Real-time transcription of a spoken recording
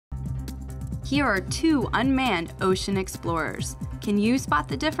Here are two unmanned ocean explorers. Can you spot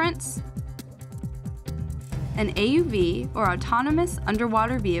the difference? An AUV, or autonomous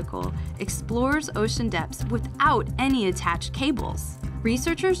underwater vehicle, explores ocean depths without any attached cables.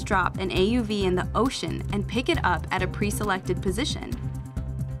 Researchers drop an AUV in the ocean and pick it up at a pre-selected position.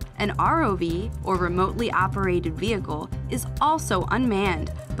 An ROV, or remotely operated vehicle, is also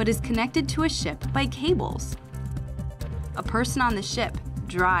unmanned but is connected to a ship by cables. A person on the ship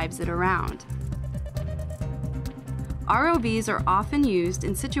drives it around. ROVs are often used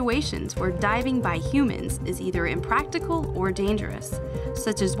in situations where diving by humans is either impractical or dangerous,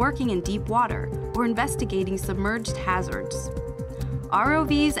 such as working in deep water or investigating submerged hazards.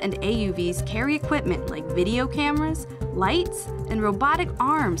 ROVs and AUVs carry equipment like video cameras, lights, and robotic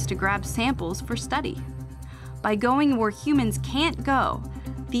arms to grab samples for study. By going where humans can't go,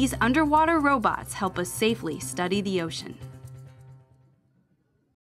 these underwater robots help us safely study the ocean.